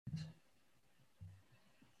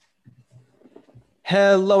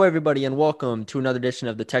Hello, everybody, and welcome to another edition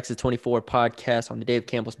of the Texas 24 podcast on the Dave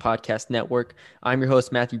Campbell's Podcast Network. I'm your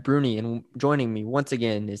host, Matthew Bruni, and joining me once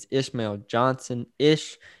again is Ishmael Johnson.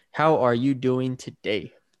 Ish, how are you doing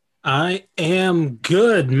today? I am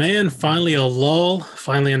good, man. Finally a lull,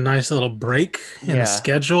 finally a nice little break in the Yeah,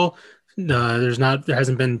 schedule. There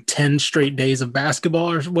hasn't been 10 straight days of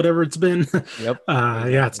basketball or whatever it's been. yep,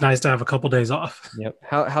 Yeah, it's exactly. nice to have a couple days off. Yep.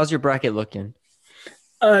 How's your bracket looking?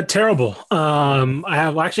 Terrible.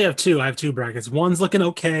 I actually have two. I have two brackets. One's looking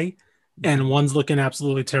okay, and one's looking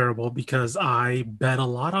absolutely terrible because I bet a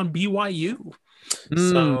lot on BYU. So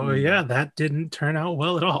Mm. yeah, that didn't turn out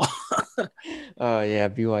well at all. Oh yeah,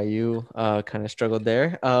 BYU kind of struggled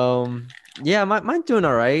there. Yeah, mine's doing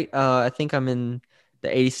all right. I think I'm in the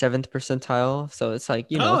 87th percentile, so it's like,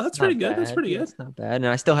 Oh, it's that's pretty not good. That's bad. pretty Yeah, good. it's not bad. And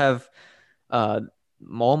I still have uh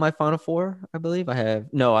all my Final Four, I believe. I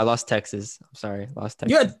lost Texas. I'm sorry, lost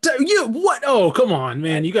Yeah, Texas. you what? Oh, come on,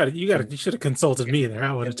 man. I, You should have consulted me there.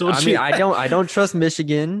 I would have I told mean, you I that. don't I don't trust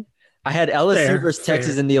Michigan. I had LSU Fair, versus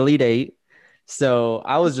Texas fair. in the Elite Eight. So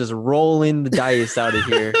I was just rolling the dice out of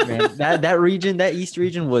here, man. That region, that East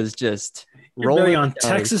region was just You're betting rolling the on dice.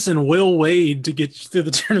 Texas and Will Wade to get you through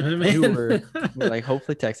the tournament, We were, man. we were like,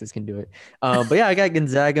 hopefully Texas can do it. But yeah, I got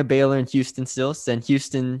Gonzaga, Baylor, and Houston still. And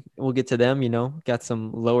Houston, we'll get to them. Got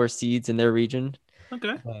some lower seeds in their region,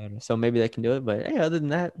 Okay. so maybe they can do it. But hey, other than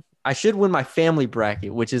that, I should win my family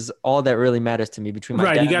bracket, which is all that really matters to me between my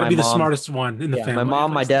Right. You dad, got to my be the mom. smartest one in the Yeah, my family, at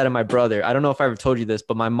mom, my least. dad, and my brother. I don't know if I ever told you this,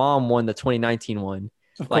 but my mom won the 2019 one,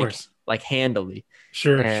 Of like course. like handily,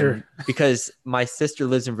 Sure, sure. and because my sister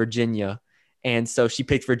lives in Virginia, and so she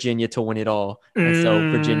picked Virginia to win it all, and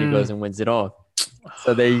so Virginia goes Mm. and wins it all.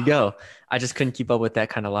 So there you go. I just couldn't keep up with that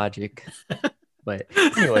kind of logic. But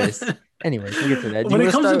anyways, we'll get to that. Do you When want it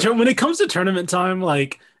to comes to start? when it comes to tournament time,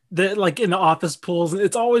 like in the office pools,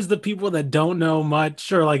 it's always the people that don't know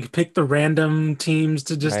much or like pick the random teams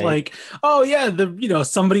to just Right. like, oh yeah,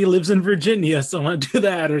 somebody lives in Virginia, so I want to do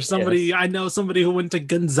that, or Yes. somebody I know somebody who went to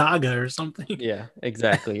Gonzaga or something. Yeah,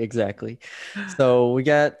 exactly, exactly. So we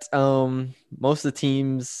got most of the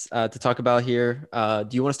teams to talk about here. Do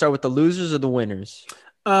you want to start with the losers or the winners?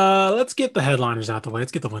 Let's get the headliners out the way.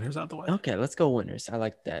 Let's get the winners out the way. Okay, let's go winners. I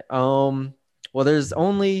like that. Well, there's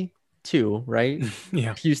only two, right?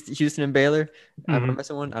 Yeah. Houston and Baylor. Am I Hmm.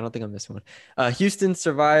 missing one? I don't think I'm missing one. Houston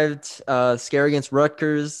survived scare against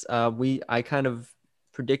Rutgers. I kind of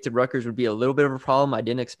predicted Rutgers would be a little bit of a problem. I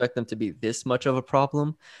didn't expect them to be this much of a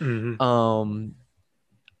problem. Hmm. Um,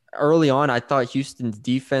 Early on, I thought Houston's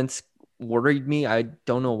defense worried me. I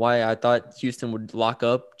don't know why. I thought Houston would lock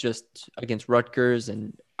up just against Rutgers,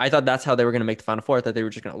 and I thought that's how they were going to make the Final Four. I thought they were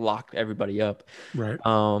just going to lock everybody up. Right.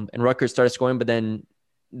 And Rutgers started scoring, but then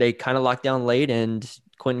they kind of locked down late, and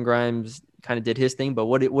Quentin Grimes kind of did his thing. But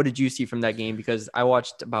what did you see from that game? Because I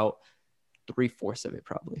watched about three-fourths of it,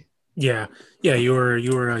 probably. Yeah. Yeah.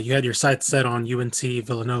 You had your sights set on UNC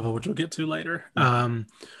Villanova, which we'll get to later.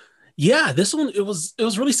 Yeah, this one it was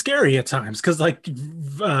really scary at times because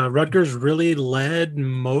Rutgers really led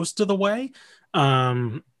most of the way,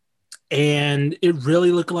 um, and it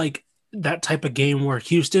really looked like that type of game where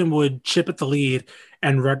Houston would chip at the lead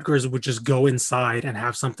and Rutgers would just go inside and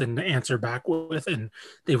have something to answer back with, and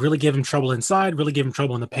they really gave him trouble inside, really gave him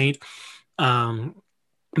trouble in the paint. Um,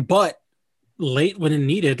 but late when it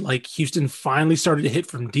needed, like Houston finally started to hit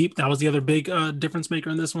from deep. That was the other big difference maker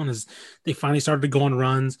in this one is they finally started to go on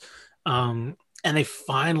runs, and they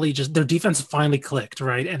finally just their defense finally clicked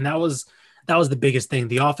right, and that was the biggest thing.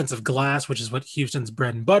 The offensive glass, which is what Houston's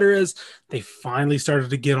bread and butter is, they finally started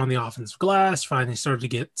to get on the offensive glass. Finally started to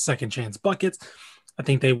get second chance buckets. I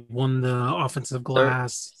think they won the offensive They're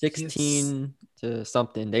glass. Yes, 16 to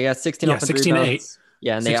something. They got 16 yeah, offensive 16-8, rebounds.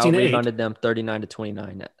 Yeah, and they out 16-8. rebounded them 39 to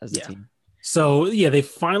 29 as a Yeah. team. So yeah, they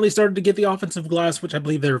finally started to get the offensive glass, which I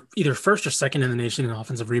believe they're either first or second in the nation in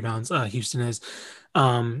offensive rebounds. Houston is.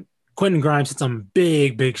 Quentin Grimes hit some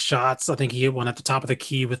big, big shots. I think he hit one at the top of the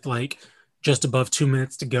key with like just above 2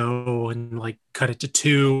 minutes to go and like cut it to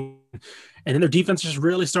two. And then their defense just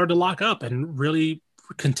really started to lock up and really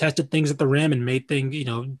contested things at the rim and made things,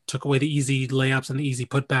 took away the easy layups and the easy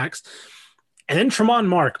putbacks. And then Tremont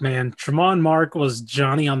Mark, man, Tremont Mark was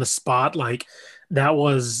Johnny on the spot. Like that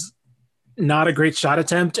was not a great shot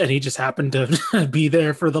attempt, and he just happened to be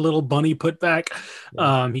there for the little bunny putback.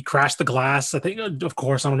 Yeah. He crashed the glass, I think, of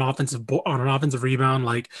course, on an offensive rebound,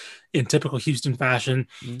 like in typical Houston fashion.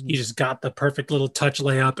 He Mhm. just got the perfect little touch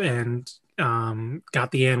layup and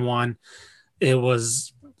got the and one. It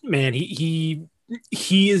was man, he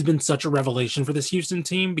has been such a revelation for this Houston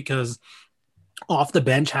team because off the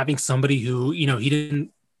bench having somebody who he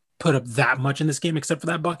didn't put up that much in this game except for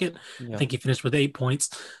that bucket. I Yeah. think he finished with 8 points.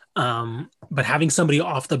 But having somebody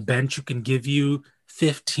off the bench who can give you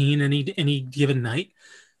 15 any given night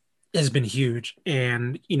has been huge.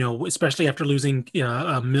 And, especially after losing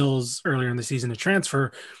Mills earlier in the season to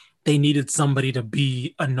transfer, they needed somebody to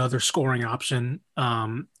be another scoring option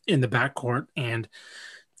in the backcourt. And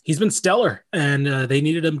he's been stellar. And they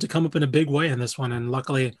needed him to come up in a big way in this one. And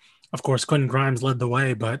luckily, of course, Quentin Grimes led the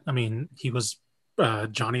way. But, I mean, he was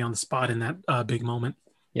Johnny on the spot in that big moment.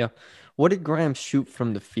 Yeah. What did Graham shoot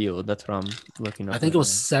from the field? That's what I'm looking I up think right it was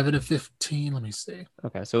now. 7 of 15. Let me see.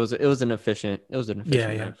 Okay, so it was an efficient Yeah, night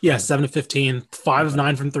for yeah. him. 7 of 15, 5 of Okay.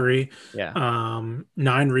 9 from three, Yeah.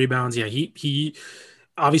 9 rebounds. Yeah, he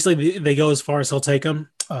obviously they go as far as he'll take them,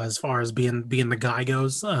 as far as being the guy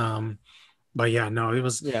goes. But yeah, no,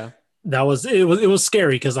 Yeah. it was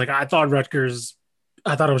scary because like I thought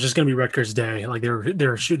it was just gonna be Rutgers' day. Like they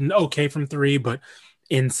were shooting okay from three, but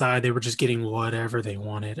inside they were just getting whatever they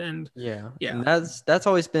wanted. And Yeah. yeah. And that's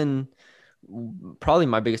always been probably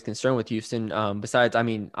my biggest concern with Houston. Besides, I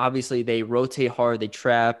mean, obviously they rotate hard, they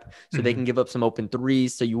trap, so they Mhm. can give up some open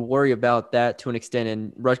threes. So you worry about that to an extent.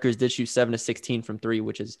 And Rutgers did shoot 7 of 16 from three,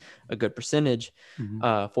 which is a good percentage,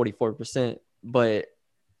 Mhm. 44%. But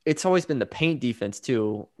it's always been the paint defense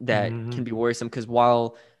too that Mhm. can be worrisome because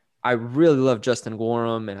while I really love Justin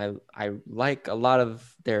Gorham and I like a lot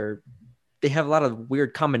of they have a lot of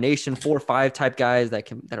weird combination 4-5 type guys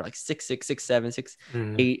that are like 6'6", 6'7", six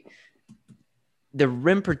Mhm. eight. The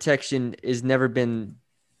rim protection has never been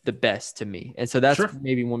the best to me. And so that's Sure.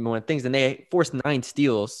 maybe one of the things. And they forced 9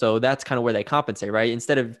 steals. So that's kind of where they compensate, right?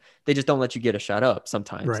 Instead of they just don't let you get a shot up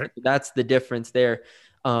sometimes. Right. That's the difference there.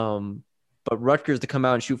 But Rutgers to come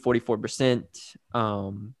out and shoot 44%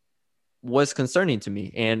 was concerning to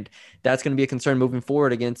me. And that's going to be a concern moving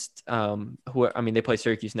forward against they play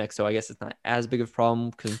Syracuse next. So I guess it's not as big of a problem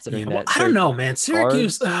Yeah. considering Well, that I don't know, Syracuse man. guard.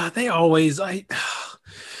 Syracuse, they always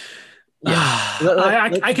Yeah. Let,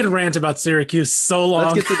 let, I could rant about Syracuse so Let's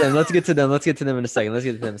long. get to them. Let's get to them. Let's get to them in a second. Let's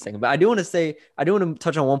get to them in a second. But I do want to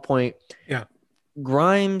touch on one point. Yeah.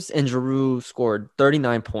 Grimes and Giroux scored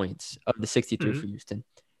 39 points of the 63 Mhm. for Houston.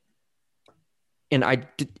 And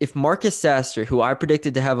if Marcus Sasser, who I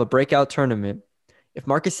predicted to have a breakout tournament, if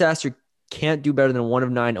Marcus Sasser can't do better than 1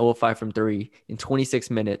 of 9, 0 of 5 from 3 in 26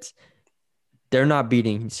 minutes, they're not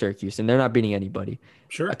beating Syracuse and they're not beating anybody.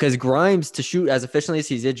 Sure. Because Grimes to shoot as efficiently as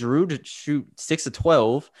he did, Giroux to shoot 6 of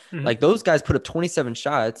 12, Mhm. like those guys put up 27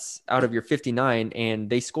 shots out of your 59 and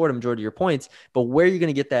they scored a majority of your points. But where are you going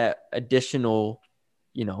to get that additional,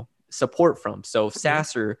 support from? So Yeah.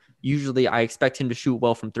 Sasser, usually I expect him to shoot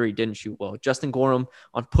well from 3, didn't shoot well. Justin Gorham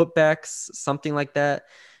on putbacks, something like that.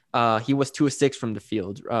 He was 2 of 6 from the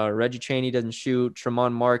field. Reggie Chaney doesn't shoot.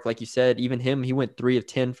 Tremont Mark, like you said, even him, he went 3 of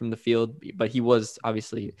 10 from the field, but he was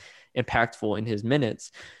obviously impactful in his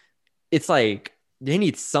minutes. It's like they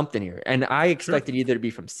need something here. And I Sure. expected either to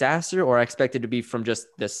be from Sasser or I expected to be from just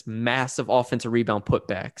this massive offensive rebound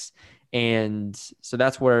putbacks. And so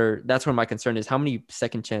that's where my concern is. How many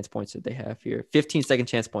second chance points did they have here? 15 second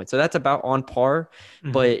chance points. So that's about on par.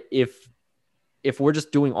 Mhm. But if we're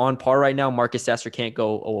just doing on par right now, Marcus Sasser can't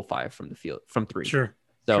go 0 of 5 from the field from 3. Sure.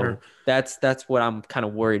 Sure. So that's what I'm kind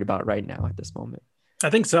of worried about right now at this moment. I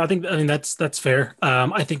think so. I mean that's fair.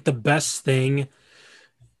 I think the best thing,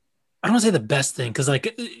 I don't want to say the best thing because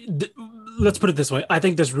let's put it this way. I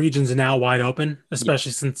think this region's now wide open, Yeah.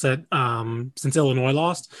 especially since Illinois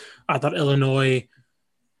lost. I thought Illinois,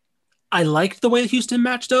 I liked the way Houston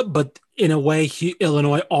matched up, but in a way,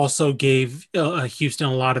 Illinois also gave Houston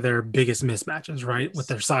a lot of their biggest mismatches, right? With Yes.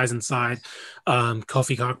 their size and side.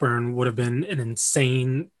 Kofi Cockburn would have been an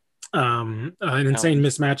insane Challenge.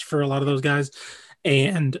 mismatch for a lot of those guys,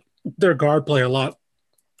 and their guard play a lot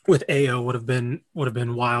with AO would have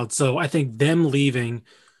been wild. So I think them leaving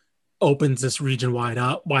opens this region wide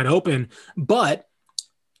open. But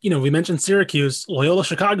we mentioned Syracuse. Loyola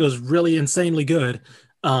Chicago is really insanely good.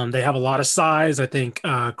 They have a lot of size. I think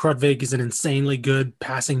Krudvig is an insanely good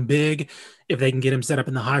passing big. If they can get him set up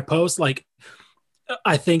in the high post, like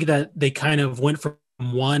I think that they kind of went from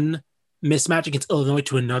one mismatch against Illinois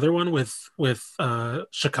to another one with Loyola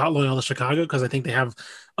Chicago because I think they have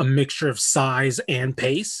a mixture of size and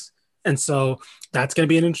pace, and so that's going to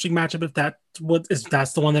be an interesting matchup if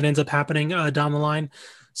that's the one that ends up happening down the line.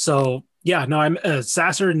 So yeah, no, I'm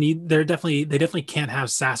Sasser they definitely can't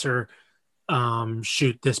have Sasser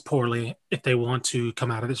shoot this poorly if they want to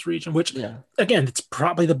come out of this region, which Yeah, again, it's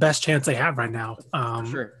probably the best chance they have right now. for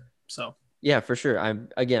sure. So Yeah, for sure. I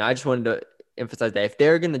just wanted to emphasize that if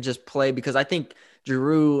they're going to just play, because I think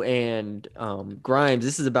Giroux and Grimes,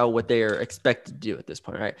 this is about what they are expected to do at this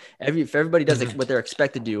point, right? If everybody does what they're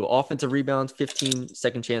expected to do, offensive rebounds, 15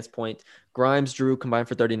 second chance points. Grimes, Giroux combined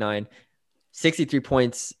for 39, 63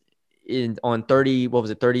 points on 30. What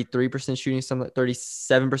was it? 33% shooting, something like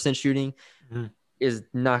 37% shooting. Mm-hmm. Is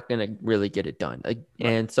not going to really get it done. Right.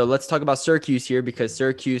 And so let's talk about Syracuse here, because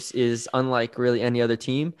Syracuse is unlike really any other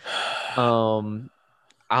team. I'll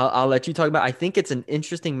let you talk about. I think it's an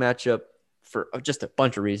interesting matchup for just a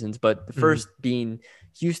bunch of reasons, but the first being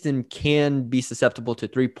Houston can be susceptible to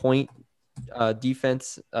 3-point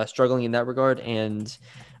defense, struggling in that regard. And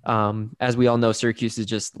as we all know, Syracuse is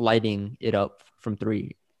just lighting it up from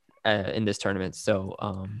three in this tournament. So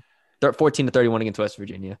 14-31 against West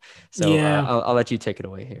Virginia. So Yeah. I'll let you take it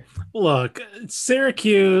away here. Look,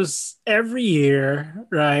 Syracuse every year,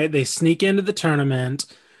 right? They sneak into the tournament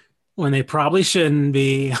when they probably shouldn't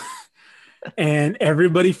be. And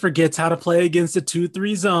everybody forgets how to play against a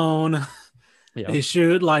 2-3 zone. Yeah. They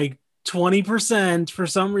shoot like 20% for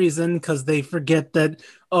some reason because they forget that,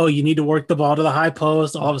 oh, you need to work the ball to the high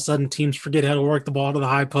post. All of a sudden, teams forget how to work the ball to the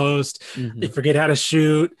high post. They forget how to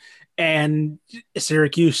shoot. And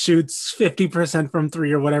Syracuse shoots 50% from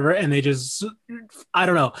three or whatever. And they just, I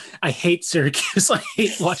don't know. I hate Syracuse. I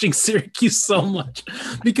hate watching Syracuse so much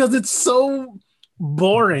because it's so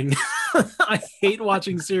boring. I hate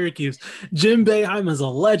watching Syracuse. Jim Boeheim is a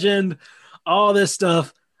legend, all this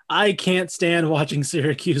stuff. I can't stand watching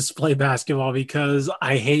Syracuse play basketball because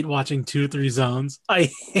I hate watching 2-3 zones.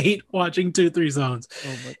 I hate watching 2-3 zones.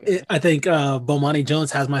 Oh my God. I think Bomani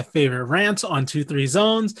Jones has my favorite rant on 2-3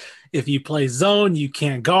 zones. If you play zone, you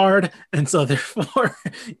can't guard. And so therefore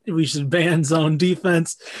we should ban zone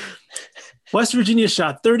defense. West Virginia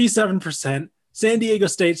shot 37%. San Diego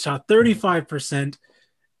State shot 35%.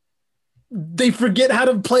 They forget how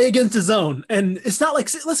to play against a zone. And it's not like,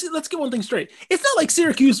 let's get one thing straight. It's not like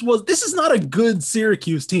this is not a good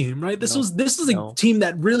Syracuse team, right? This is a team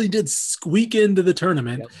that really did squeak into the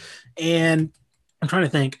tournament. Yep. And I'm trying to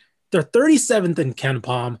think, they're 37th in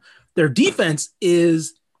KenPom. Their defense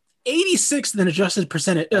is 86th in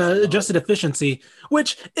adjusted efficiency,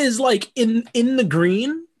 which is like in the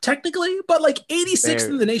green technically, but like 86th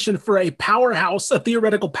in the nation for a powerhouse, a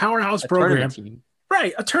theoretical powerhouse program.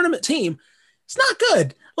 Right, a tournament team. It's not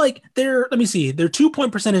good. Like their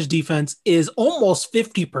 2-point percentage defense is almost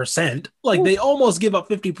 50%. Like they almost give up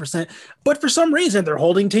 50%, but for some reason they're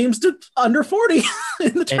holding teams to under 40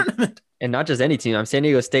 in the tournament. And not just any team. San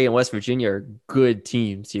Diego State and West Virginia are good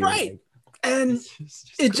teams here. Right. And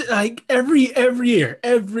it's like every year,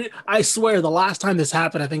 I swear the last time this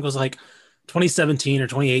happened, I think was like 2017 or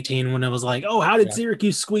 2018 when it was like, oh, how did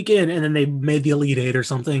Syracuse squeak in? And then they made the Elite Eight or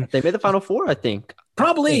something. They made the Final Four, I think.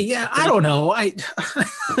 Probably, yeah. I don't know.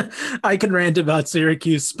 I can rant about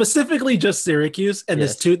Syracuse, specifically just Syracuse and their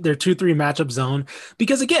 2-3 matchup zone.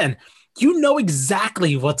 Because again, you know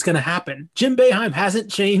exactly what's going to happen. Jim Boeheim hasn't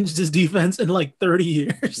changed his defense in like 30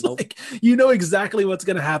 years. Nope. Like you know exactly what's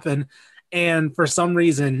going to happen. And for some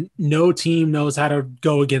reason, no team knows how to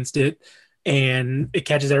go against it. And it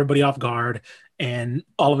catches everybody off guard. And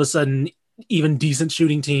all of a sudden, even decent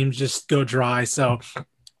shooting teams just go dry. So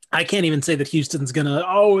I can't even say that Houston's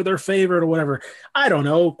they're favored or whatever. I don't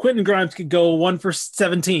know. Quentin Grimes could go 1 for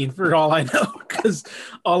 17 for all I know, because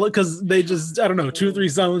they just, I don't know, 2-3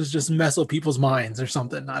 zones just mess with people's minds or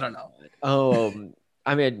something. I don't know.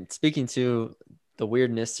 I mean, speaking to the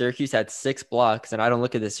weirdness, Syracuse had 6 blocks, and I don't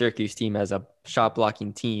look at the Syracuse team as a shot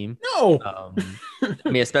blocking team. No. I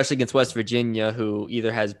mean, especially against West Virginia, who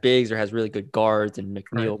either has bigs or has really good guards, and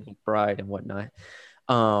McNeil, McBride, and whatnot.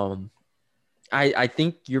 I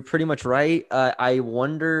think you're pretty much right. I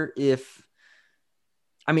wonder if,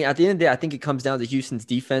 I mean, at the end of the day, I think it comes down to Houston's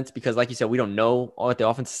defense, because like you said, we don't know at the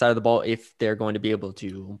offensive side of the ball if they're going to be able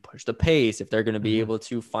to push the pace, if they're going to be able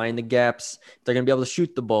to find the gaps, if they're going to be able to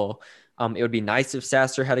shoot the ball. It would be nice if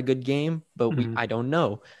Sasser had a good game, but I don't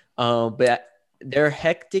know. But their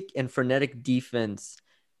hectic and frenetic defense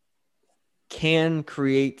can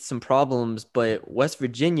create some problems, but West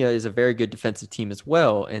Virginia is a very good defensive team as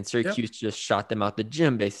well, and Syracuse just shot them out the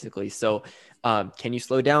gym basically. So can you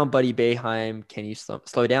slow down Buddy Boeheim? Can you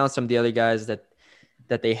slow down some of the other guys that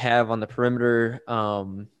they have on the perimeter?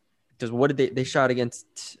 Because what did they shot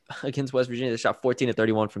against West Virginia? They shot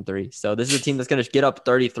 14-31 from 3. So this is a team that's going to get up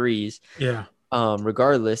 33s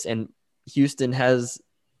regardless, and Houston has,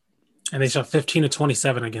 and they shot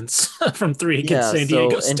 15-27 against from 3 against San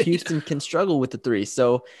Diego State. And Houston can struggle with the 3.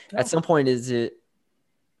 So at some point,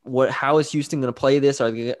 how is Houston going to play this?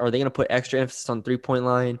 Are they going to put extra emphasis on 3-point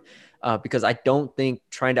line? Because I don't think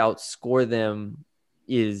trying to outscore them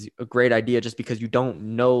is a great idea just because you don't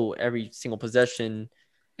know every single possession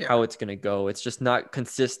how it's going to go. It's just not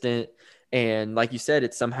consistent. And like you said,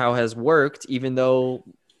 it somehow has worked, even though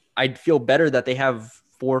I'd feel better that they have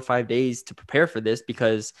 4 or 5 days to prepare for this,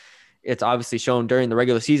 because it's obviously shown during the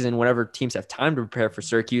regular season, whenever teams have time to prepare for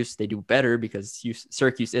Syracuse, they do better, because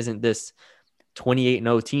Syracuse isn't this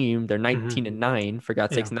 28-0 team. They're 19-9 for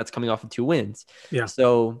God's sakes, and that's coming off of 2 wins. Yeah.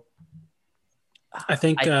 So I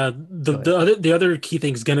think the other key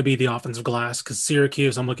thing is going to be the offensive glass, because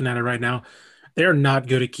Syracuse, I'm looking at it right now, they're not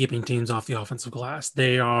good at keeping teams off the offensive glass.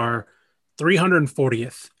 They are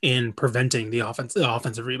 340th in preventing the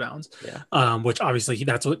offensive rebounds. Which obviously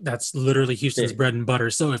that's literally Houston's bread and butter.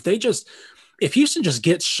 So if Houston just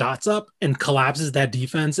gets shots up and collapses that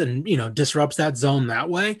defense and, disrupts that zone that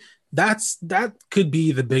way, that could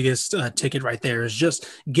be the biggest ticket right there, is just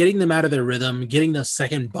getting them out of their rhythm, getting those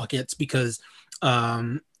second buckets, because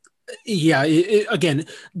again,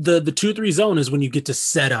 the 2-3 zone is when you get to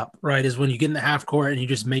set up, right? Is when you get in the half court and you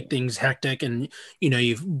just make things hectic, and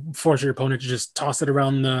you force your opponent to just toss it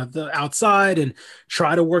around the outside and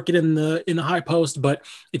try to work it in the high post. But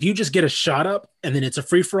if you just get a shot up and then it's a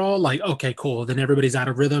free for all, like, okay, cool, then everybody's out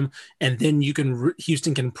of rhythm, and then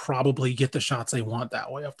Houston can probably get the shots they want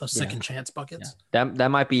that way off those second chance buckets. That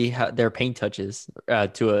might be their paint touches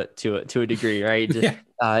to a degree, right?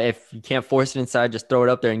 If you can't force it inside, just throw it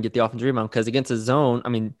up there and get the offensive rebound. Because against a zone, I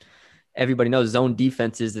mean, everybody knows zone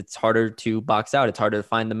defenses, it's harder to box out. It's harder to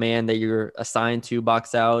find the man that you're assigned to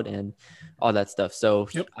box out and all that stuff. So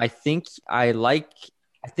I think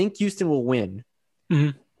Houston will win.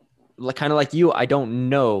 Kind of like you, I don't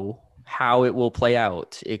know how it will play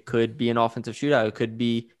out. It could be an offensive shootout. It could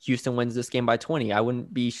be Houston wins this game by 20. I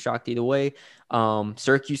wouldn't be shocked either way.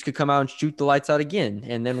 Syracuse could come out and shoot the lights out again,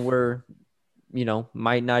 and then we're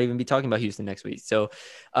might not even be talking about Houston next week. So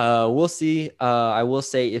we'll see. I will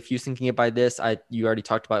say, if Houston can get by this, you already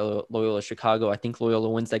talked about Loyola Chicago. I think Loyola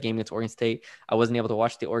wins that game against Oregon State. I wasn't able to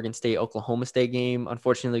watch the Oregon State Oklahoma State game,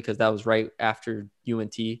 unfortunately, because that was right after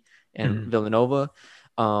UNT and Villanova.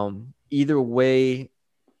 Either way,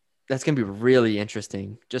 that's going to be really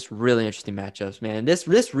interesting. Just really interesting matchups, man.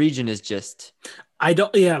 This region is just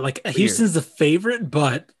weird. Houston's the favorite,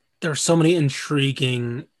 but there's so many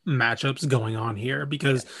intriguing matchups going on here,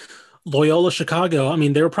 because Loyola Chicago, I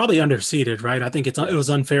mean, they were probably underseeded, right? I think it was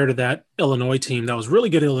unfair to that Illinois team, that was really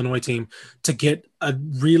good Illinois team, to get a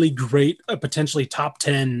really great, potentially top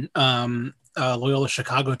 10 Loyola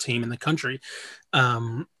Chicago team in the country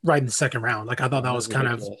right in the second round. Like, I thought that was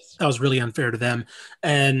that was really unfair to them.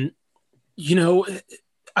 And they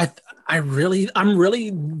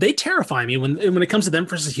terrify me when it comes to them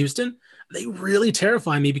versus Houston. They really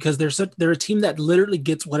terrify me, because they're a team that literally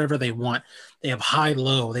gets whatever they want. They have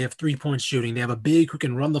high-low. They have 3-point shooting. They have a big who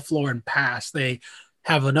can run the floor and pass. They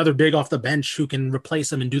have another big off the bench who can replace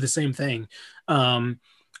them and do the same thing. I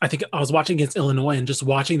think I was watching against Illinois and just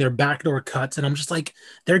watching their backdoor cuts, and I'm just like,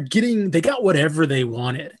 they got whatever they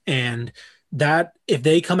wanted. And that, if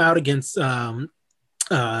they come out against and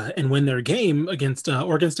win their game against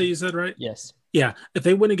Oregon State, you said, right? Yes. Yeah. If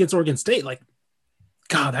they win against Oregon State, like,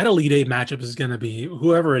 God, that Elite Eight matchup is going to be,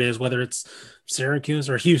 whoever it is, whether it's Syracuse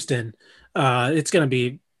or Houston, that's going to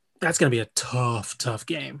be a tough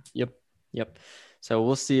game. Yep. So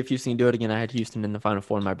we'll see if Houston can do it again. I had Houston in the Final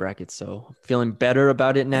Four in my bracket, so feeling better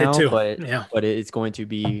about it now. But it's going to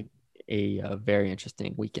be a very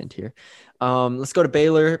interesting weekend here. Let's go to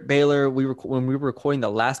Baylor. Baylor, when we were recording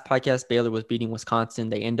the last podcast, Baylor was beating Wisconsin.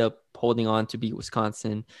 They end up holding on to beat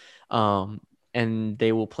Wisconsin. And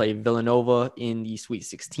they will play Villanova in the Sweet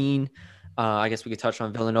 16. I guess we could touch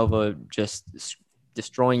on Villanova just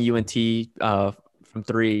destroying UNT from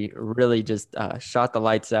 3. Really just shot the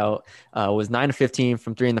lights out. Was 9 of 15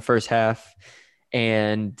 from 3 in the first half.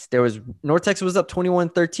 And North Texas was up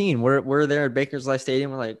 21-13. We're there at Baker's Life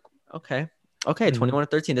Stadium. We're like, okay,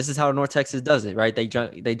 21-13. This is how North Texas does it, right? They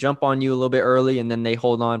jump on you a little bit early, and then they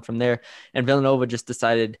hold on from there. And Villanova just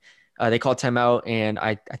decided – they called timeout, and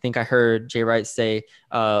I think I heard Jay Wright say,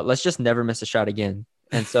 let's just never miss a shot again.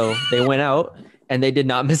 And so they went out, and they did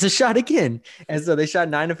not miss a shot again. And so they shot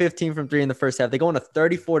 9 of 15 from 3 in the first half. They go on a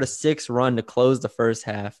 34-6 run to close the first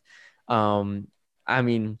half. I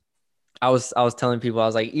mean, I was telling people, I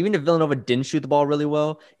was like, even if Villanova didn't shoot the ball really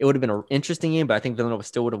well, it would have been an interesting game, but I think Villanova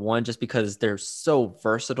still would have won, just because they're so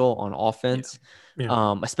versatile on offense,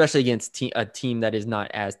 especially against a team that is not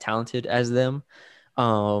as talented as them.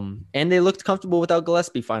 And they looked comfortable without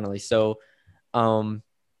Gillespie finally. So,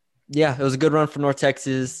 it was a good run for North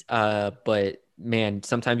Texas. But man,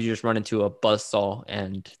 sometimes you just run into a buzzsaw,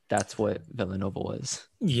 and that's what Villanova was.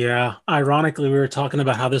 Yeah, ironically, we were talking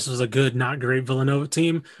about how this was a good, not great Villanova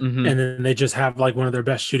team, Hmm. and then they just have like one of their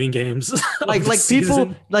best shooting games of the Like people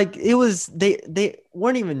season. like it was they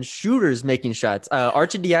weren't even shooters making shots.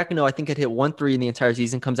 Archidiakono I think had hit 1 3 in the entire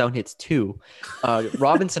season, comes out and hits two.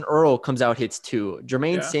 Robinson Earl comes out, hits two.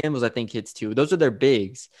 Jermaine Yeah, Samuels I think hits two. Those are their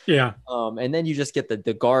bigs. yeah, And then you just get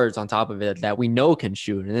the guards on top of it that we know can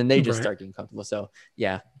shoot, and then they just right. start getting comfortable. So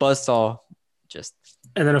yeah, Buzzsaw just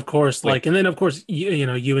And then of course, quick. you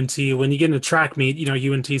know, UNT when you get into track meet, you know,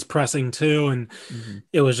 UNT's pressing too, and Hmm.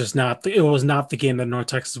 it was just not it was not the game that North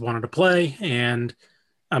Texas wanted to play. And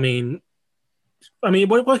I mean,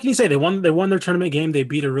 what can you say? They won their tournament game. They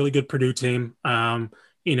beat a really good Purdue team.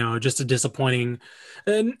 You know, just a disappointing,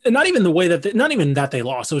 and not even the way that not even that they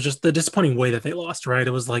lost. It was just the disappointing way that they lost. Right?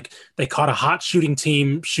 It was like they caught a hot shooting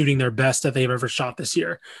team shooting their best that they've ever shot this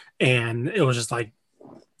year, and it was just like,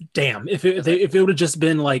 damn. If it would have just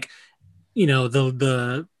been like, you know,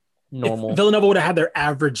 the if Normal. Villanova would have had their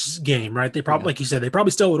average game, right? They probably, Yeah. like you said, they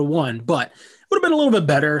probably still would have won, but it would have been a little bit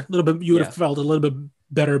better. A little bit, you would have Yeah. felt a little bit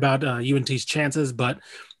better about UNT's chances, but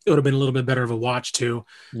it would have been a little bit better of a watch too.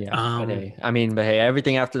 Yeah. Um, But hey,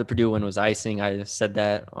 everything after the Purdue win was icing. I said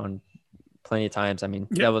that on plenty of times. I mean,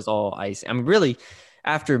 yeah, that was all icing. I mean, really,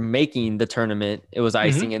 after making the tournament, it was hmm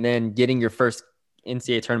icing, and then getting your first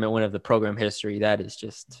NCAA tournament win of the program history. That is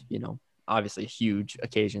just, obviously a huge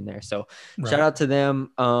occasion there. So shout right. out to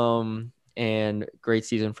them. And great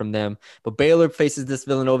season from them. But Baylor faces this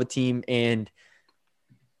Villanova team, and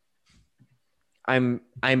I'm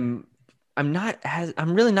I'm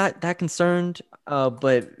I'm really not that concerned.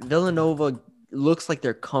 But Villanova looks like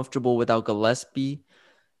they're comfortable without Gillespie.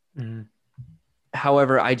 Mhm.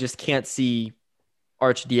 However, I just can't see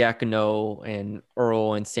Archidiakono and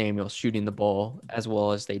Earl and Samuel shooting the ball as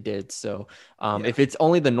well as they did. So Yeah, if it's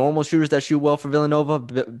only the normal shooters that shoot well for Villanova,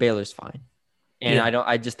 Baylor's fine. And yeah,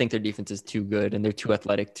 I just think their defense is too good and they're too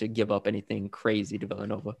athletic to give up anything crazy to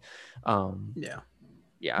Villanova. Um, yeah.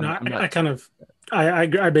 yeah, No, I'm not. I kind of, I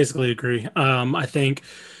basically agree. I think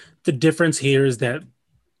the difference here is that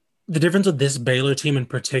the difference with this Baylor team in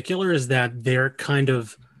particular is that they're kind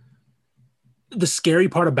of the scary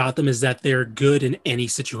part about them is that they're good in any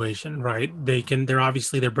situation, right? They're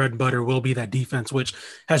obviously their bread and butter will be that defense, which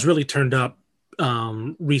has really turned up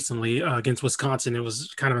recently against Wisconsin. It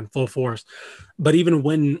was kind of in full force. But even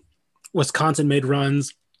when Wisconsin made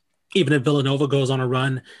runs, even if Villanova goes on a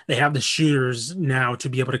run, they have the shooters now to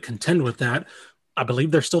be able to contend with that. I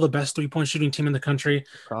believe they're still the best 3-point shooting team in the country.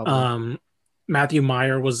 Probably. Um, Matthew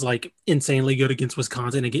Meyer was like insanely good against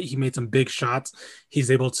Wisconsin. Again, he made some big shots. He's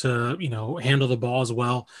able to, you know, handle the ball as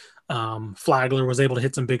well. Flagler was able to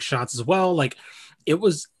hit some big shots as well. Like it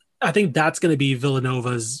was, I think that's going to be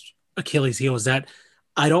Villanova's Achilles heel is that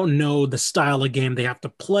I don't know the style of game they have to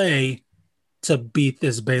play to beat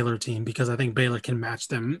this Baylor team because I think Baylor can match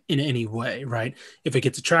them in any way, right? If it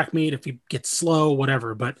gets a track meet, if it gets slow,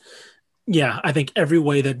 whatever. But yeah, I think every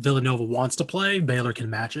way that Villanova wants to play, Baylor can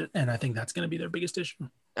match it. And I think that's going to be their biggest issue.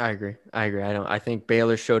 I agree. I think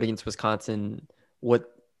Baylor showed against Wisconsin what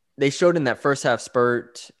they showed in that first half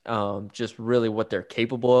spurt, just really what they're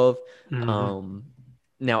capable of. Mm-hmm. Um,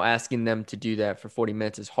 Now asking them to do that for 40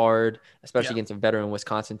 minutes is hard, especially Yeah. against a veteran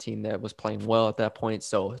Wisconsin team that was playing well at that point.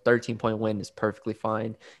 So 13-point win is perfectly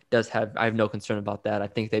fine. I have no concern about that. I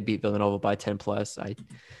think they beat Villanova by 10 plus.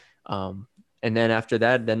 Um, and then after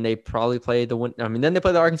that, then they probably play the win. I mean, then they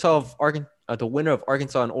play the the winner of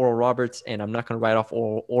Arkansas and Oral Roberts. And I'm not going to write off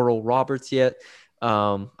Oral Roberts yet.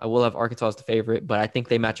 I will have Arkansas as the favorite, but I think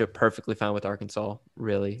they match up perfectly fine with Arkansas.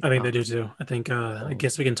 Really. I think they do too. I think, I So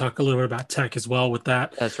guess we can talk a little bit about Tech as well with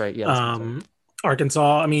that. that's right. Yeah, let's get to it. Um,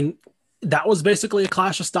 Arkansas, I mean, that was basically a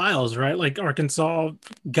clash of styles, right? Like Arkansas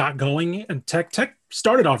got going and Tech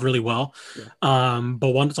started off really well. Yeah. But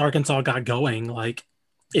once Arkansas got going, like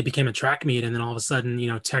it became a track meet, and then all of a sudden, you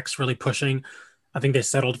know, Tech's really pushing. I think they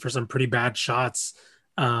settled for some pretty bad shots.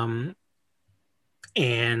 Um,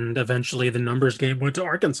 and eventually the numbers game went to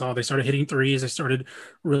Arkansas. They started hitting threes, they started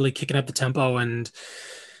really kicking up the tempo. And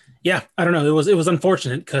yeah, I don't know. It was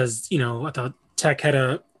unfortunate because, you know, I thought Tech had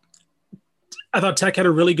a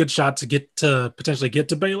really good shot to potentially get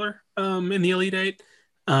to Baylor in the Elite Eight.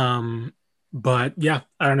 But yeah,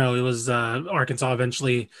 I don't know. It was Arkansas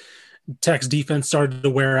eventually. Tech's defense started to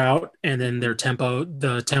wear out, and then the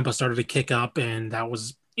tempo started to kick up, and that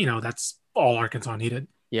was, you know, that's all Arkansas needed.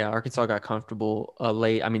 Yeah, Arkansas got comfortable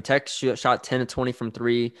late. I mean, Tech shot 10 to 20 from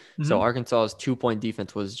three. So Mm-hmm. Arkansas's 2-point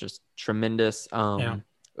defense was just tremendous. Yeah.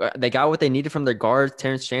 They got what they needed from their guards.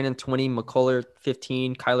 Terrence Shannon, 20, McCullough,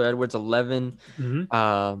 15, Kyler Edwards, 11. Mm-hmm.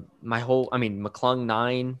 McClung,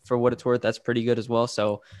 9 for what it's worth. That's pretty good as well.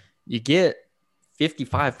 So you get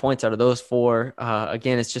 55 points out of those four.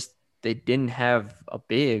 Again, it's just they didn't have a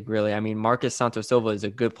big really. I mean, Marcus Santos Silva is a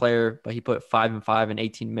good player, but he put 5 and 5 in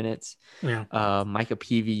 18 minutes. Yeah. Micah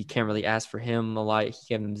Peavy, you can't really ask for him a lot. He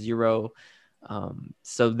gave him 0.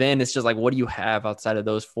 So then it's just like, what do you have outside of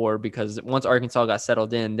those four? Because once Arkansas got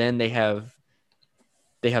settled in, then they have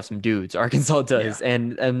some dudes. Arkansas does. Yeah.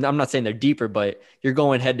 And I'm not saying they're deeper, but you're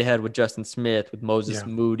going head to head with Justin Smith, with Moses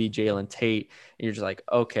Moody, Jalen Tate. And you're just like,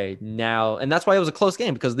 okay, now. And that's why it was a close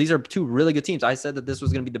game, because these are two really good teams. I said that this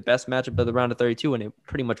was going to be the best matchup of the round of 32, and it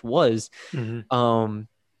pretty much was. Mm-hmm.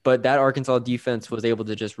 But that Arkansas defense was able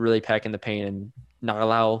to just really pack in the paint and not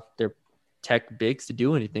allow their Tech bigs to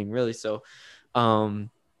do anything really. So,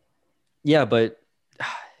 yeah, but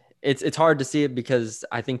it's hard to see it because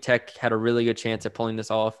I think Tech had a really good chance at pulling this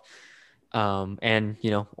off. And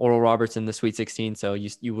Oral Roberts in the Sweet 16, so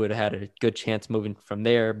you would have had a good chance moving from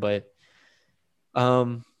there. But I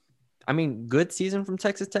mean, good season from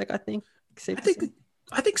Texas Tech, I think.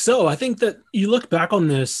 I think so. I think that you look back on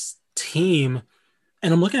this team,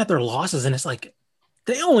 and I'm looking at their losses, and it's like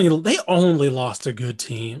they only lost to good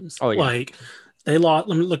teams. Oh yeah. Like they lost.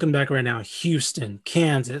 I'm looking back right now: Houston,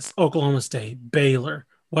 Kansas, Oklahoma State, Baylor,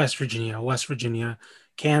 West Virginia,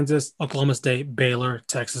 Kansas, Oklahoma State, Baylor,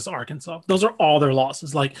 Texas, Arkansas. Those are all their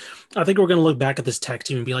losses. Like, I think we're going to look back at this Tech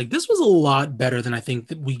team and be like, this was a lot better than I think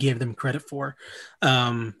that we gave them credit for.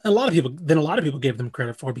 A lot of people gave them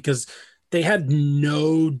credit for, because they had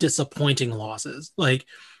no disappointing losses. Like,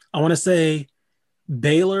 I want to say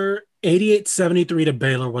Baylor, 88-73 to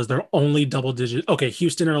Baylor was their only double digit. Okay,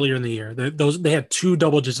 Houston earlier in the year, they had 2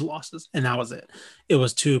 double digit losses, and that was it. It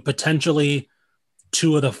was to potentially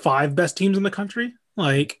 2 of the 5 best teams in the country.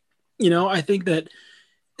 Like, I think that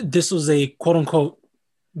this was a quote unquote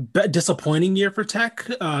disappointing year for Tech,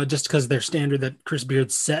 just because their standard that Chris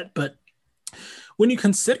Beard set. But when you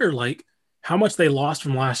consider like how much they lost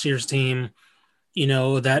from last year's team,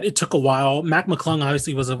 that it took a while. Mac McClung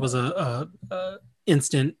obviously was a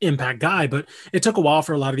instant impact guy, but it took a while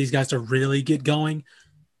for a lot of these guys to really get going.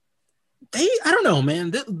 I don't know,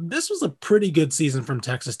 man. This was a pretty good season from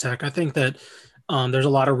Texas Tech. I think that there's a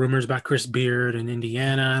lot of rumors about Chris Beard and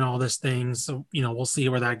Indiana and all this things. So, we'll see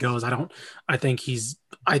where that goes. I think he's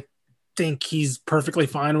perfectly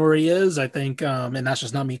fine where he is. I think, and that's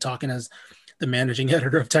just not me talking as the managing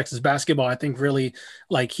editor of Texas basketball. I think really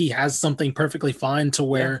like he has something perfectly fine to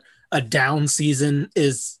where a down season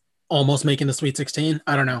is almost making the Sweet 16.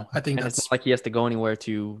 I don't know. I think it's not like he has to go anywhere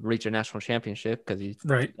to reach a national championship because he's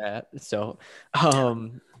right. That. So,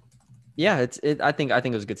 yeah, I think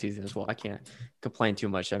it was a good season as well. I can't complain too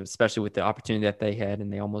much, especially with the opportunity that they had,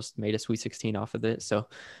 and they almost made a Sweet 16 off of it. So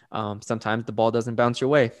sometimes the ball doesn't bounce your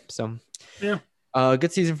way. So yeah,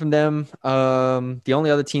 good season from them. The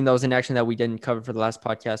only other team that was in action that we didn't cover for the last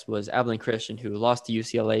podcast was Abilene Christian, who lost to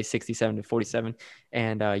UCLA 67-47,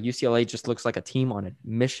 and UCLA just looks like a team on a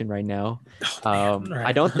mission right now.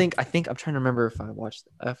 Right. I think I'm trying to remember if I watched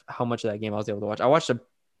how much of that game I was able to watch. I watched a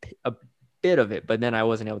bit of it, but then I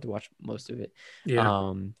wasn't able to watch most of it. Yeah.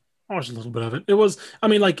 I watched a little bit of it. It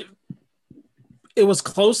was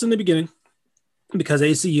close in the beginning because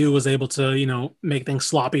ACU was able to, make things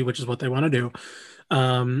sloppy, which is what they want to do.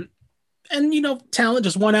 And, talent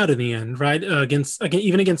just won out in the end, right?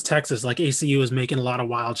 Even against Texas, like ACU was making a lot of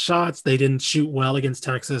wild shots. They didn't shoot well against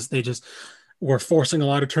Texas. They just were forcing a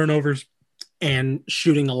lot of turnovers and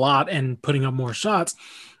shooting a lot and putting up more shots.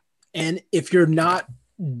 And if you're not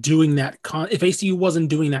doing that, if ACU wasn't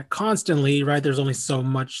doing that constantly, right, there's only so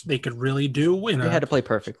much they could really do. They had to play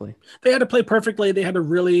perfectly. They had to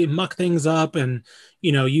really muck things up. And,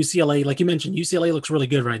 UCLA, like you mentioned, UCLA looks really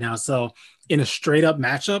good right now. So in a straight up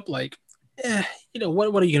matchup, like,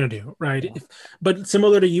 what are you going to do? Right. Yeah. But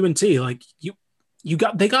similar to UNT, like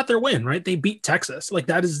they got their win, right? They beat Texas. Like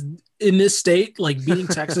that is in this state, like beating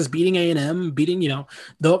Texas, beating A&M, beating,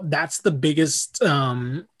 that's the biggest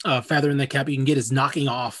feather in the cap you can get, is knocking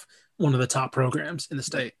off one of the top programs in the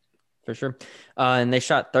state. For sure. And they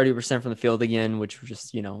shot 30% from the field again, which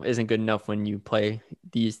just, isn't good enough when you play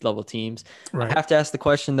these level teams. Right. I have to ask the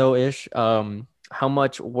question though, Ish, how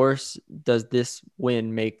much worse does this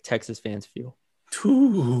win make Texas fans feel?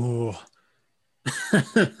 Ooh. I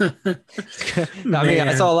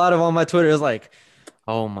saw a lot of on my Twitter. It was like,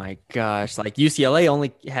 oh my gosh, like UCLA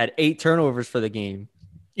only had 8 turnovers for the game.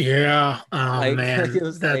 Yeah. Oh man.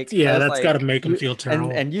 That's got to make them feel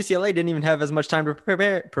terrible. And UCLA didn't even have as much time to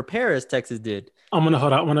prepare as Texas did. I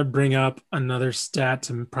want to bring up another stat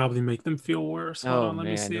to probably make them feel worse. Hold on, let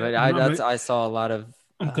me see it. I saw a lot of.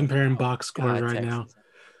 I'm comparing box scores right now.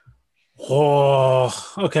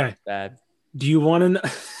 Oh, okay. Bad. Do you want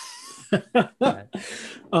to? Yeah.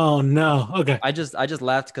 Oh no. Okay. I just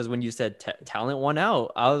laughed because when you said talent won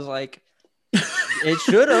out, I was like, it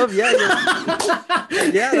should have. Yeah, you're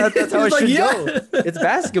yeah, that's how It's it like, should yeah. go. It's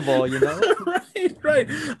basketball, you know. Right, right.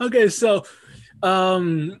 Okay,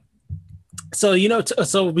 um so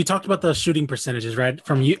so we talked about the shooting percentages, right?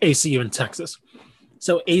 From ACU in Texas.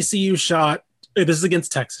 So ACU shot this is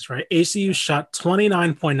against Texas, right? ACU shot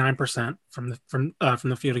 29.9% from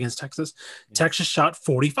the field against Texas. Yeah. Texas shot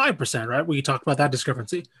 45%, right? We talked about that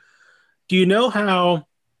discrepancy. Do you know how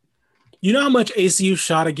much ACU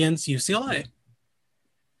shot against UCLA?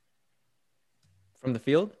 From the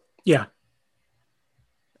field, Yeah,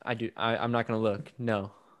 I do. I'm not gonna look.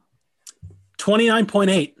 No.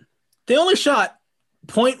 29.8. They only shot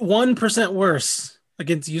 0.1% worse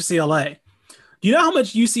against UCLA. Do you know how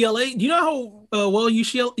much UCLA? Do you know how well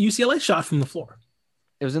UCLA shot from the floor?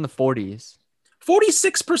 It was in the 40s.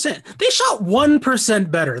 46%. They shot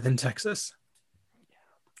 1% better than Texas,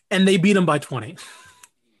 and they beat them by 20. What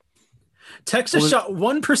Texas was shot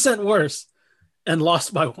 1% worse and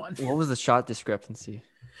lost by one. what was the shot discrepancy?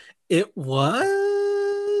 It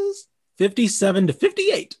was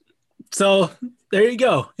 57-58. So there you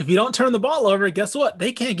go. If you don't turn the ball over, guess what?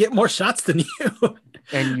 They can't get more shots than you.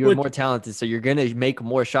 And you're Which, more talented, so you're gonna make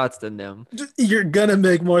more shots than them. you're gonna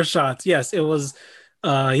make more shots. Yes, it was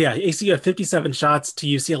yeah, ACU had 57 shots to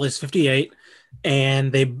UCLA's 58,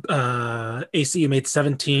 and they ACU made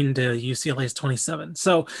 17 to UCLA's 27.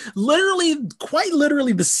 So literally, quite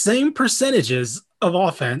literally the same percentages of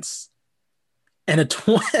offense and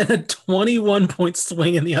and a 21 point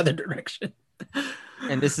swing in the other direction.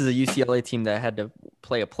 And this is a UCLA team that had to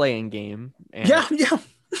play a playing game, and Yeah, yeah.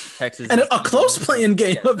 Texas And is, a close playing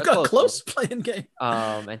game. yeah, A close playing game.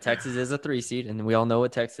 And Texas is a 3 seed, and we all know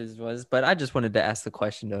what Texas was. But I just wanted to ask the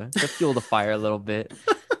question to fuel the fire a little bit.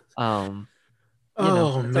 Oh It's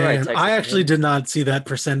all right, man, Texas I actually won. did not see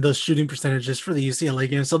those shooting percentages for the UCLA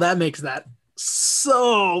game, so that makes that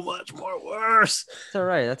so much more worse. That's all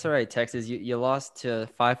right. That's all right. Texas, you lost to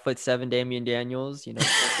 5'7" Damian Daniels,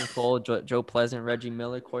 Justin Cole, Joe Pleasant, Reggie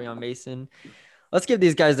Miller, Corian Mason. Let's give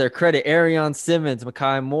these guys their credit. Arion Simmons,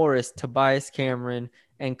 Makai Morris, Tobias Cameron,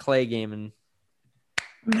 and Clay Gaiman.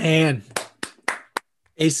 Man,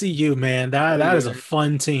 ACU, man, What a that is a year.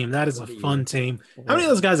 fun team. That is a What a fun year. team. How many of Yeah.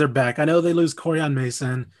 those guys are back? I know they lose Corian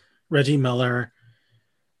Mason, Reggie Miller.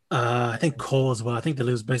 I think Cole as well. I think they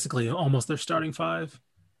lose basically almost their starting five.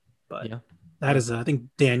 But Yeah. that is, I think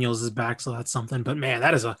Daniels is back, so that's something. But man,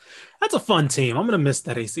 that's a fun team. I'm gonna miss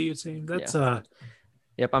that ACU team. That's Yeah.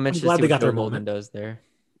 Yep. I'm I'm interested to glad see they what got Joe their Golden moment. does there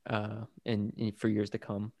for years to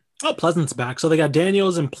come. Oh, Pleasant's back. So they got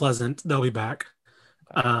Daniels and Pleasant. They'll be back.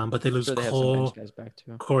 Okay. But they I'm lose sure they have some bench Cole, guys back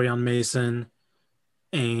too. Corian Mason,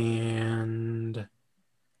 and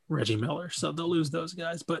Reggie Miller. So they'll lose those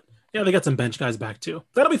guys. But yeah, they got some bench guys back too.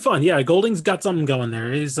 That'll be fun. Yeah, Golding's got something going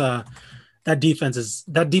there. He's that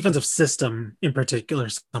defensive system in particular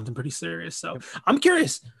is something pretty serious. So Yep. I'm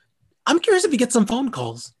curious. I'm curious if he gets some phone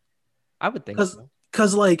calls. I would think so.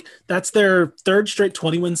 Because like that's their third straight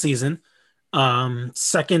 20-win season.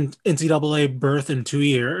 Second NCAA berth in 3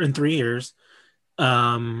 years.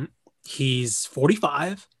 He's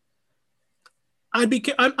 45.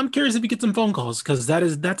 I'm curious if he gets some phone calls because that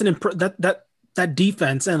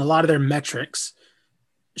defense and a lot of their metrics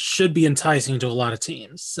should be enticing to a lot of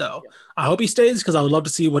teams. So Yeah. I hope he stays because I would love to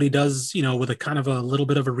see what he does, with a kind of a little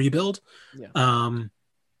bit of a rebuild. Yeah.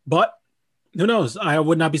 But who knows? I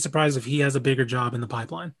would not be surprised if he has a bigger job in the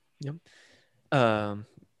pipeline. Yep. I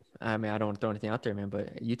mean, I don't want to throw anything out there, man,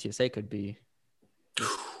 but UTSA could be.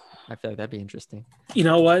 I feel like that'd be interesting. You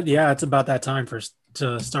know what? Yeah, it's about that time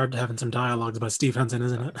to start having some dialogues about Steve Henson,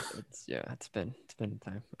 isn't it? It's been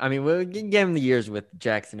time. I mean, we gave him the years with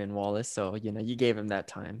Jackson and Wallace, so you gave him that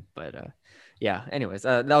time. But yeah. Anyways,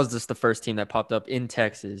 that was just the first team that popped up in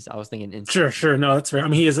Texas. I was thinking in Sure. No, that's fair. I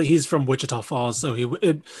mean, he's from Wichita Falls, so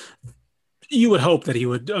you would hope that he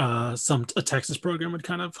would a Texas program would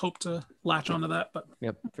kind of hope to latch onto that. But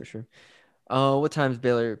Yep, for sure. What time's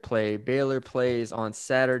Baylor play? Baylor plays on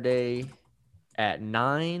Saturday at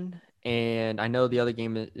 9, and I know the other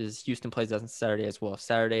game is Houston plays on Saturday as well.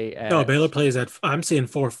 Saturday at no, Baylor plays at I'm seeing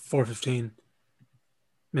 4:15.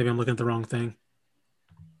 Maybe I'm looking at the wrong thing.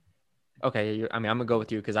 Okay, I mean I'm gonna go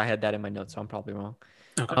with you because I had that in my notes, so I'm probably wrong.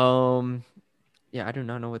 Okay. Yeah, I do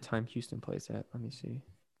not know what time Houston plays at. Let me see.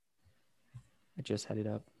 I just had it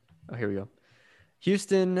up. Oh, here we go.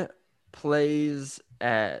 Houston plays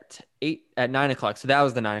at 9 o'clock. So that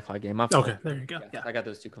was the 9 o'clock game. Okay, there you go. Yeah, I got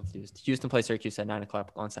those two confused. Houston plays Syracuse at 9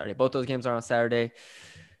 o'clock on Saturday. Both those games are on Saturday.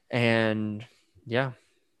 And yeah,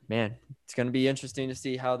 man, it's going to be interesting to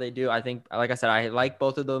see how they do. I think, like I said, I like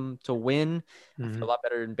both of them to win. I feel a lot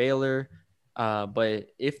better than Baylor.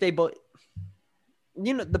 But if they both,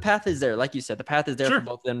 the path is there. Like you said, the path is there Sure. for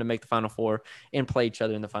both of them to make the Final Four and play each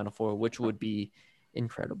other in the Final Four, which would be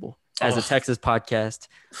incredible. As a Texas podcast,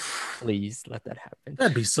 please let that happen.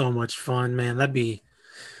 That'd be so much fun, man. That'd be,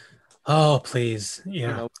 oh, please.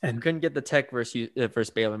 Yeah. And we couldn't get the Tech versus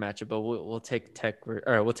Baylor matchup, but we'll take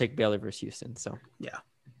we'll take Baylor versus Houston. So, yeah.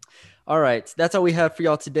 All right. That's all we have for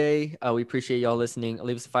y'all today. We appreciate y'all listening.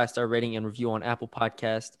 Leave us a 5-star rating and review on Apple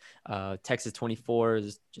Podcast. Texas 24.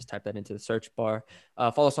 Just type that into the search bar.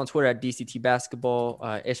 Follow us on Twitter at DCT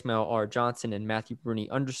Basketball, Ishmael R. Johnson, and Matthew Bruni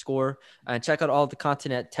 _. And check out all the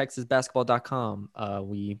content at TexasBasketball.com.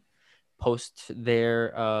 We post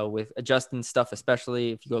there with Justin stuff,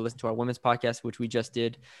 especially if you go listen to our women's podcast, which we just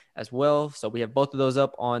did as well. So we have both of those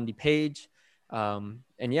up on the page.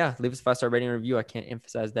 And yeah, leave us a 5-star rating and review. I can't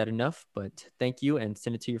emphasize that enough, but thank you, and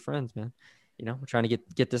send it to your friends, man. We're trying to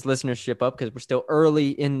get this listenership up because we're still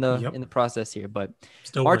early in the process here, but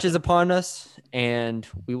Still March is upon us, and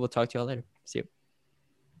we will talk to y'all later. See you.